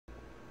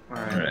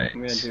Alright,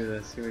 I'm gonna do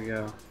this. Here we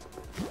go.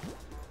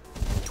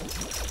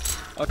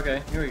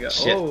 Okay, here we go.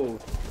 Shit. Oh!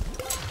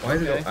 Why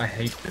is it? I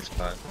hate this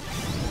part.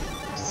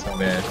 It's so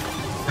bad.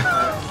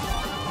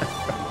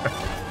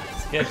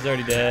 Sketch's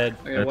already dead.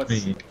 Okay, That's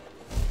what's... me.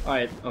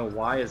 Alright, oh,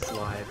 Y is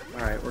live.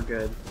 Alright, we're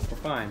good. We're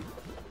fine.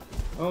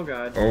 Oh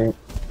god. Oh,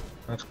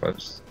 that's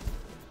close.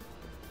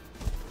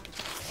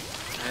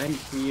 And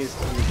keys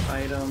to use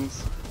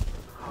items.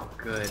 Oh,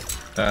 good.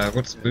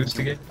 What's boost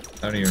again?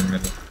 I don't even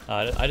remember.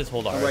 I just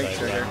hold R. Right as I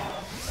trigger.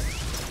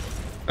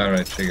 run.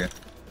 Alright, trigger.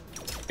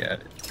 Got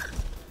it.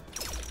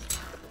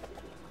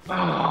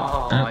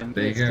 Oh, I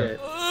there you missed go.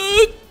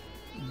 it.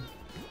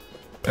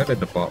 How did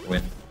the bot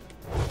win?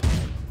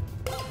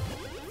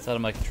 It's out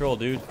of my control,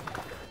 dude.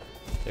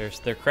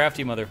 They're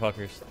crafty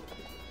motherfuckers.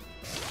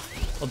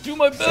 I'll do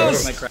my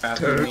best. My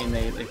craft, I mean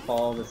they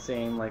follow the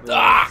same like.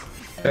 Ah!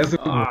 That's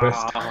the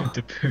worst time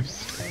to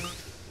boost.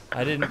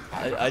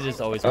 I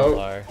just always hold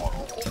R. Oh,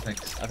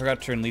 thanks. I forgot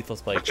to turn lethal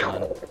spikes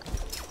on.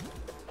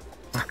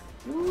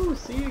 Ooh,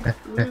 see,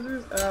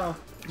 losers. Ow,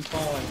 I'm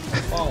falling.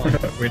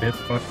 We did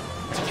fuck.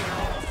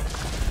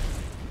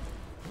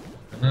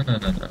 No.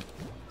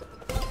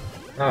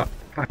 Oh,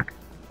 fuck.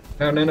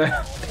 No.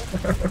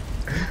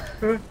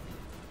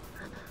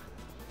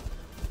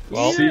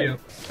 Well, see you.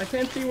 I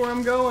can't see where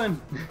I'm going.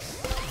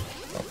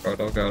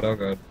 Oh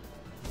god.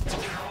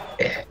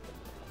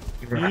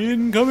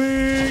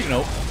 incoming!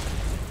 Nope.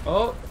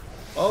 Oh,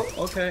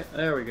 okay,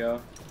 there we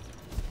go.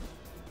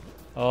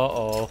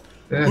 Uh-oh.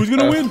 Who's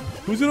gonna win?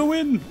 Who's gonna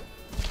win?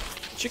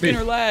 Chicken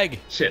or lag?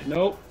 Shit.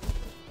 Nope.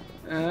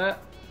 I'm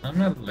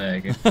not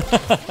lagging.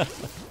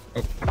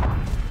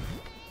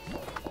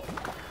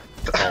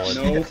 Solid.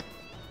 Nope.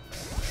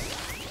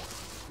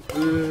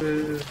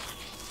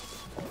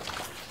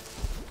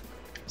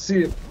 See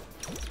you.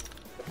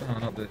 Oh,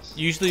 not this.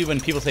 Usually when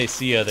people say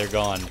see ya, they're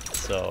gone,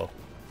 so...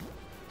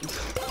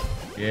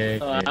 Yeah.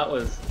 That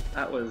was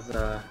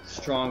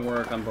strong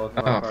work on both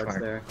of our parts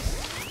fuck. there.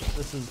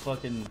 This is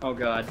fucking Oh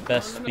god.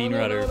 best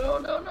speedrunner No.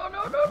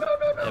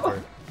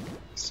 ever.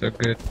 So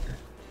good.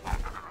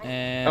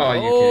 And Oh,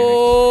 you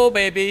oh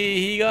baby,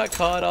 he got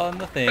caught on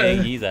the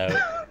thing. He's out.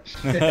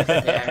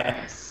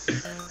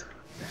 Yes.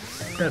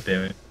 God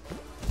damn it.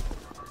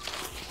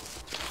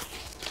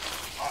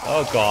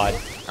 Oh god.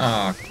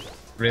 Ah,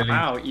 really?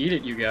 Wow, eat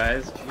it, you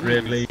guys. Jeez.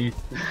 Really?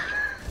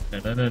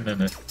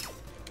 No.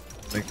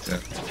 Like so.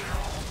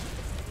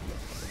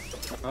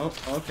 Oh,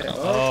 okay.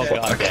 Oh Okay.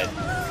 god, dead.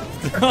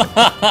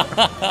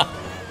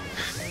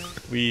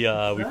 we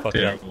fucked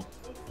it up. Terrible.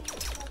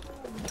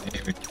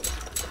 Damn it.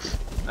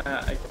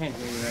 I can't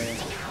hear you right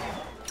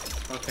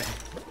now. Okay.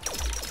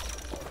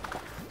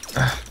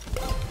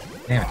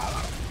 Damn it.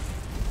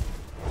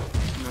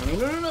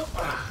 No.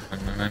 Ah.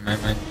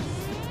 Mine.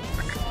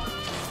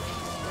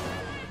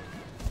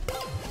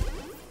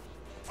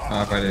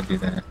 Oh, why did I do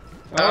that?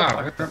 Oh, Ah,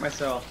 I hurt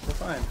myself. We're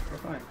fine.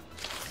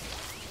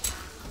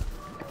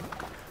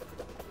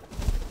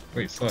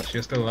 Wait, Slush,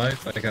 you're still alive?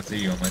 I can't see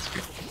you on my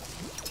screen.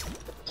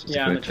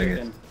 Yeah, I'm the glitch, I guess.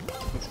 chicken.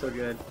 It's still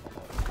good.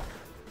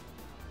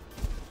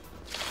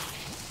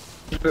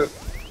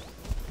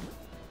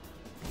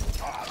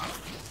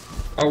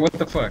 Oh, what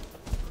the fuck?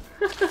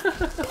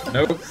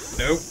 Nope.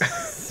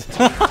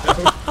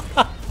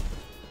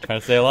 Trying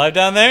to stay alive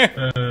down there?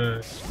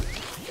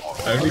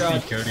 I only see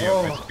Cody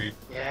on my screen.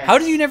 Yeah. How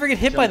did you never get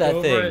hit by that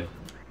Over thing? it.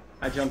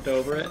 I jumped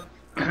over it.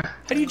 How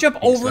do you jump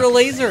over a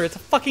laser? It's a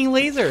fucking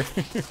laser.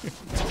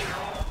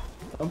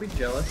 Don't be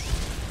jealous.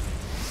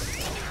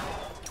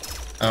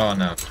 Oh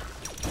no.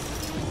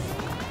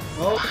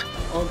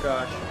 Oh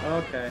gosh.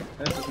 Okay,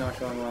 this is not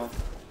going well.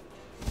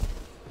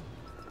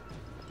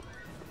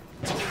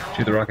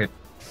 Shoot the rocket.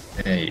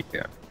 There you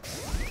go.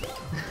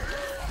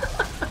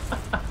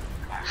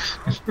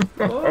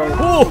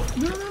 Oh!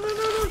 No.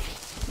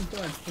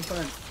 I'm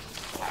fine.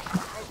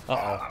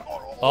 Uh-oh.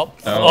 Oh,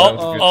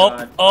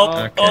 God.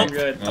 Okay. I'm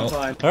good. Well.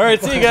 I'm fine.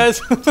 Alright, see you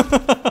guys.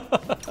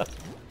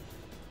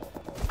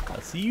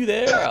 I'll see you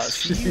there. I'll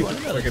see you on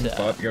another Fucking time.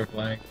 bot go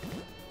flying.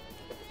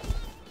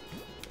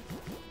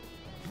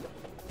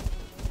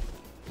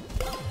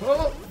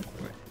 Oh.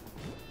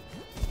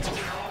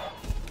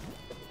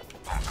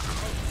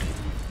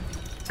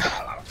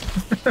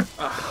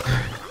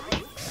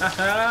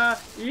 Haha,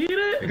 eat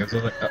it! Because I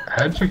was like,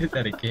 how'd you hit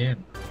that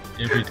again?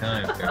 Every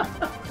time. Cody?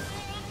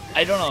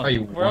 I don't know. Oh,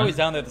 you We're always won?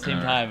 down there at the same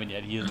time, and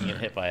yet he doesn't get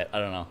hit by it. I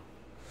don't know.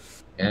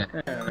 Yeah.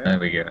 Yeah, right? There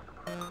we go.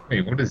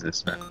 Wait, what is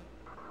this, man?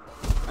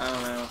 I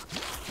don't know.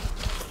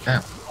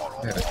 Ow.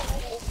 Yeah.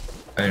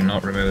 I do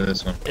not remember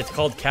this one. It's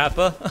called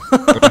Kappa.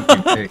 What did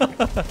you pick?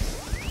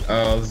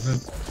 Oh, this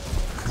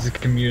is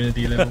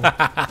community level.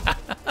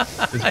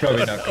 This is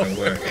probably not gonna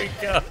work. There we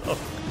go.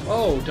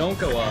 Oh, don't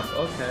go up.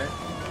 Okay.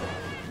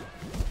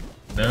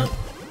 No,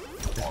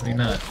 definitely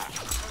not.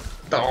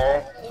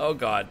 Oh. Oh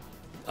god.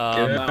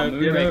 Wow, Get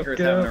Moonmaker's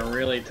up. having a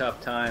really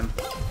tough time.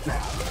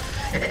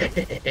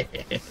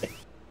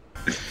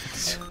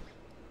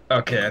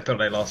 Okay, I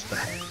thought I lost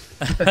that.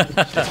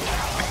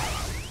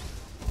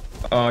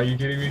 Oh, are you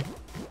kidding me?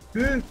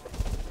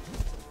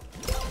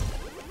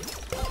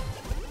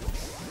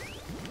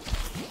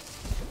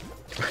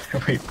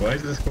 Wait, why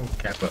is this called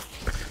Kappa?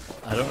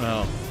 I don't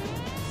know.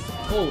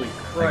 Holy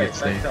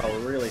Christ, that safe. fell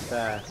really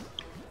fast.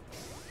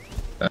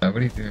 What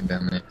are you doing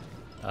down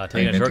there?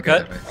 Taking a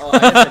shortcut? Oh,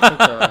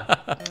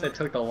 I guess I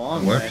took the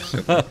long way. Works.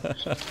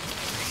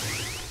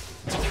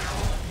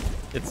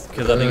 It's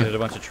because I think there's a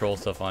bunch of troll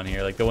stuff on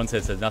here. Like the one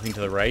says nothing to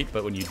the right,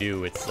 but when you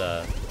do, it's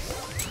a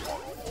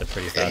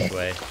pretty fast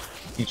way.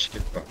 Each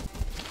shit.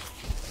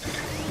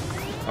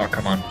 Oh,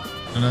 come on.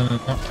 No.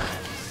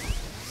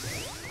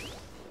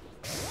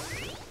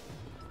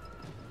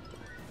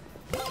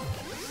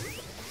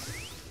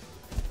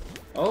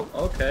 Oh,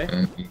 okay.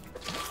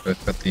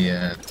 Both got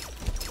the,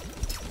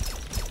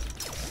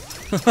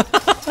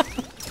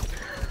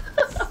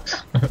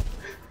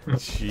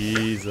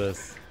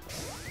 Jesus.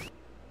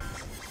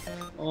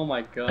 Oh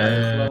my god.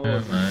 This level oh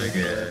is my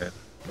ridiculous. god.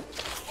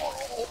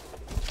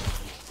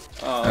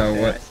 Oh, Oh,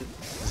 okay. what?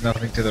 There's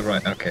nothing to the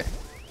right. Okay.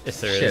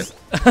 Yes, there Shit. is.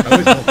 I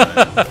always thought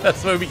that.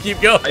 That's why we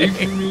keep going. Are you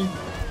kidding me?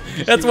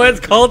 That's why it's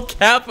called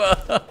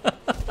Kappa.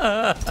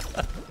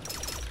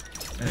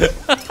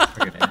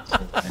 Fucking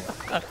asshole,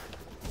 man.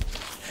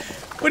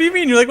 What do you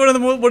mean? You're like one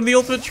of the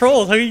ultimate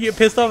trolls. How can you get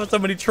pissed off at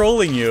somebody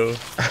trolling you?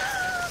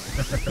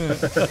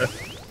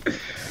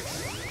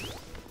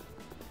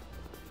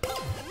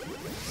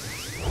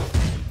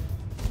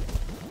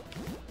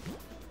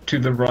 To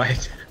the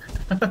right.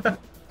 I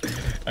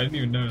didn't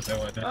even notice that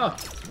one. Oh.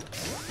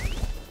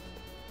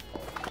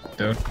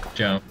 Don't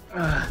jump.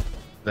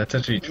 That's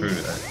actually true.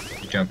 That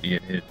you jump, you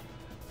get hit.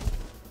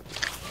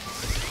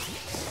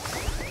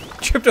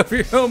 Tripped over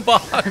your own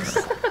box.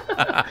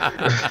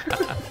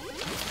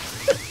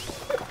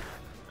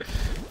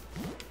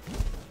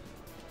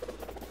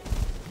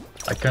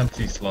 I can't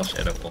see Slosh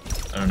at all.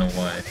 I don't know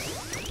why.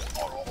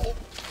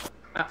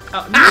 No!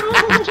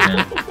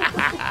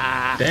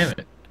 Damn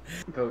it.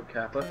 Vote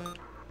Kappa.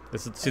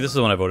 This is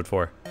the one I voted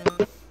for.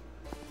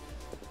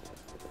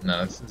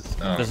 No, this is.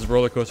 Oh, This is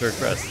Roller Coaster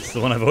Express. This is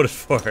the one I voted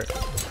for.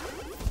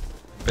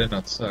 better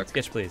not suck.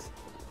 Sketch, please.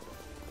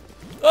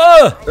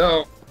 Oh!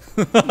 Oh!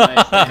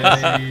 Nice.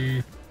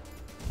 I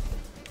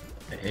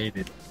hate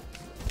it.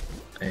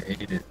 I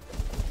hate it.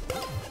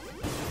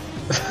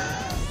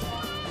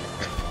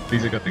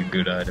 These have got the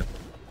good item.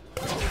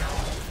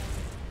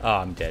 Oh,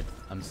 I'm dead.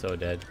 I'm so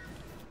dead.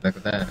 Look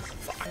at that.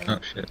 Oh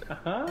shit.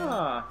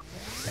 Aha!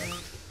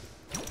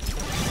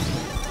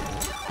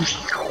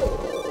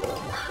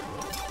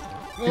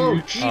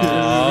 Oh, Jesus.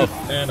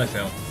 And I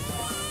fell.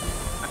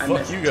 I Fuck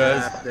missed you a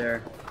guys. tap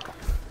there.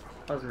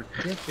 That was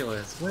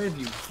ridiculous. What have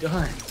you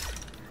done?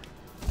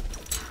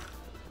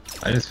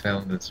 I just fell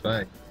into the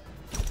spike.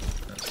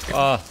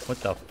 What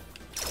the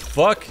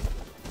fuck?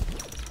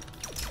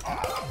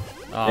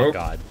 Oh, Oh.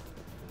 God.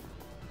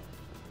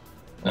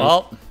 Nope.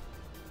 Well,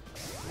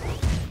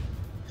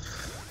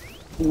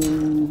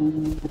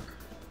 Ooh.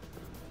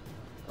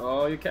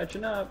 Oh, you're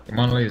catching up. Come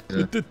on, laser.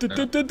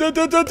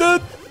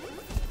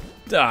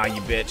 ah,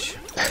 you bitch.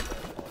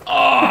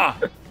 Ah!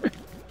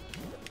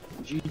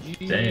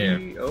 GG.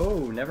 Damn. Oh,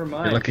 never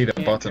mind. You're lucky the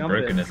Can't bots are jump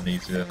broken it. in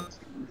these zones.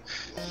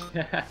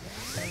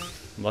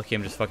 I'm lucky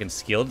I'm just fucking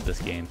skilled at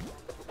this game.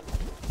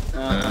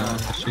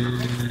 Shit.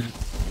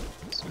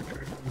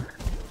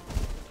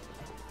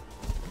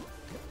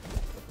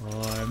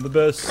 I'm the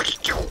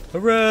best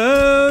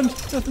around.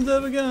 Nothing's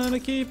ever gonna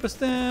keep us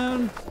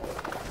down.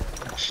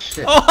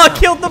 Shit. Oh, I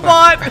killed the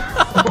bot!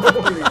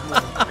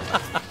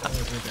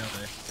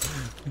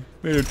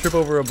 Made her trip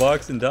over a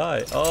box and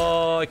die.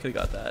 Oh, I could've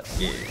got that.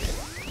 Yeah.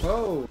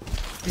 Whoa.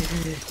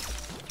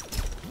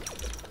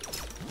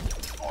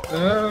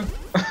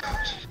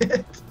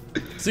 Shit.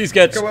 See you,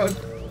 Sketch. Come on.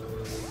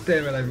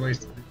 Damn it, I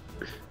wasted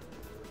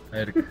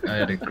it. I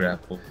had a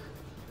grapple.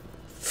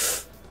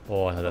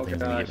 Oh, I thought that Oh, thing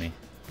was gonna get gosh. me.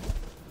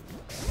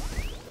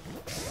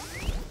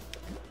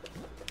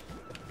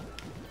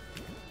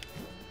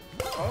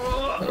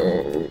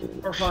 Oh.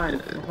 We're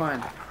fine. We're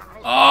fine.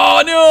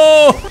 Oh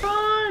no! We're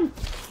fine.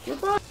 We're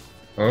fine.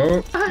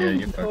 Oh. Yeah,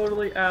 you fucked.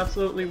 Totally,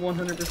 absolutely,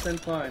 100%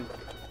 fine.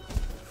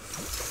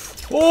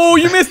 Oh,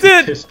 you missed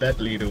it! Pissed that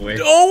lead away.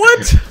 Oh,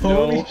 what?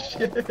 Holy No.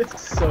 shit.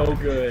 So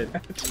good.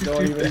 You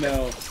don't even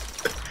know.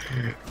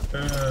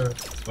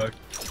 Fuck.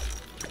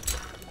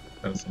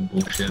 That was some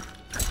bullshit.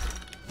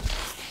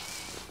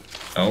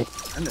 Oh.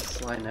 I'm just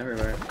sliding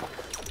everywhere.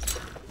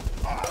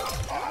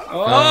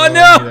 Oh, I knew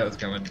no! that was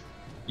coming.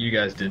 You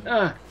guys did.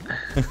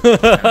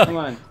 Come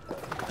on.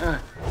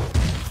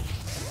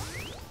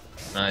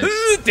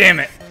 Nice. Damn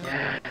it!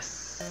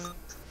 Yes.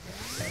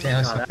 Damn,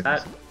 I God, suck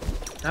at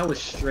that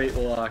was straight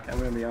luck, I'm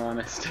gonna be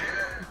honest.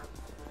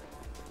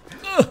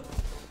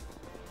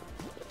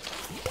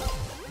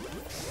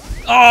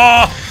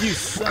 Oh, you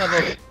son of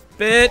a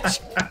bitch!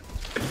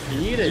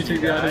 Eat it, you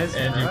got guys.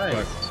 it, and you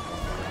Alright.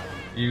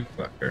 fucked. You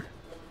fucker.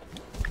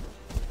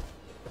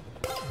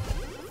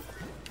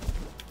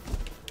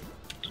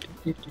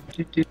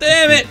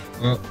 Damn it!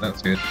 Well,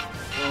 that's good.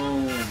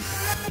 Boom.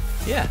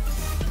 Yeah.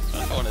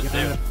 I want to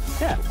do.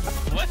 Yeah.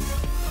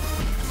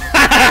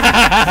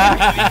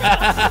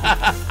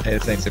 Hey,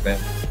 this ain't so bad.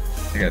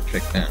 I got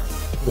tricked now.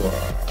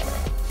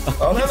 Oh,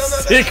 no, no, no,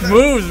 Sick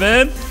moves,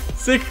 man!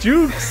 Sick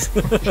jukes.